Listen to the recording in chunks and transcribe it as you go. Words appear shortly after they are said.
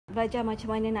Belajar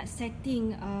macam mana nak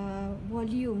setting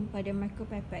volume pada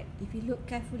micropipette. If you look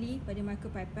carefully pada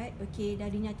micropipette, okay, dah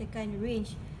dinyatakan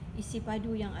range isi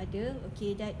padu yang ada.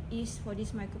 Okay, that is for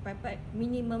this micropipette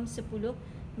minimum 10,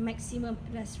 maximum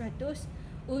adalah 100.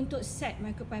 Untuk set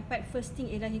micropipette, first thing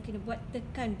ialah yang kena buat,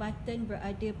 tekan button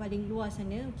berada paling luar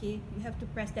sana. Okay, you have to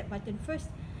press that button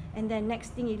first, and then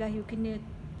next thing ialah you kena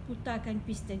putarkan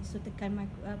piston. So tekan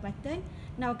button.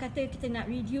 Now kata kita nak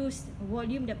reduce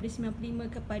volume daripada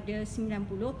 95 kepada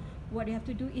 90, what you have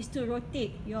to do is to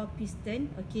rotate your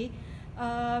piston. Okay,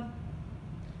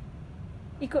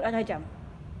 ikut arah jam.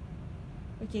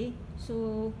 Okay,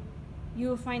 so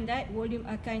you find that volume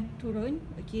akan turun,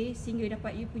 okay, sehingga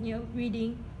dapat you punya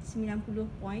reading 90.0.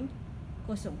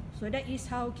 So that is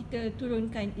how kita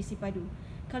turunkan isi padu.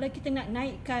 Kalau kita nak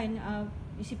naikkan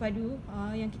isi padu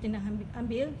yang kita nak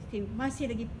ambil, okay, masih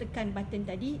lagi tekan button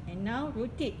tadi, and now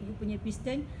rotate you punya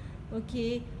piston,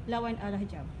 okay, lawan arah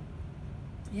jam,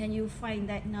 and you find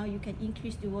that now you can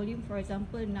increase the volume, for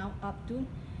example now up to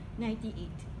 98.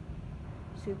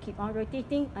 So keep on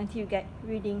rotating until you get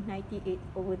reading 98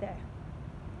 over there.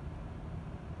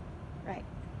 Right,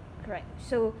 correct.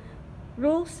 So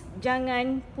rules,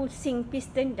 jangan pusing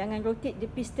piston, jangan rotate the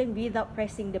piston without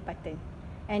pressing the button,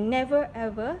 and never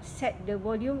ever set the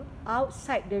volume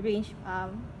outside the range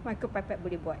micropipette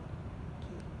boleh buat.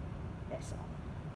 Okay, that's all.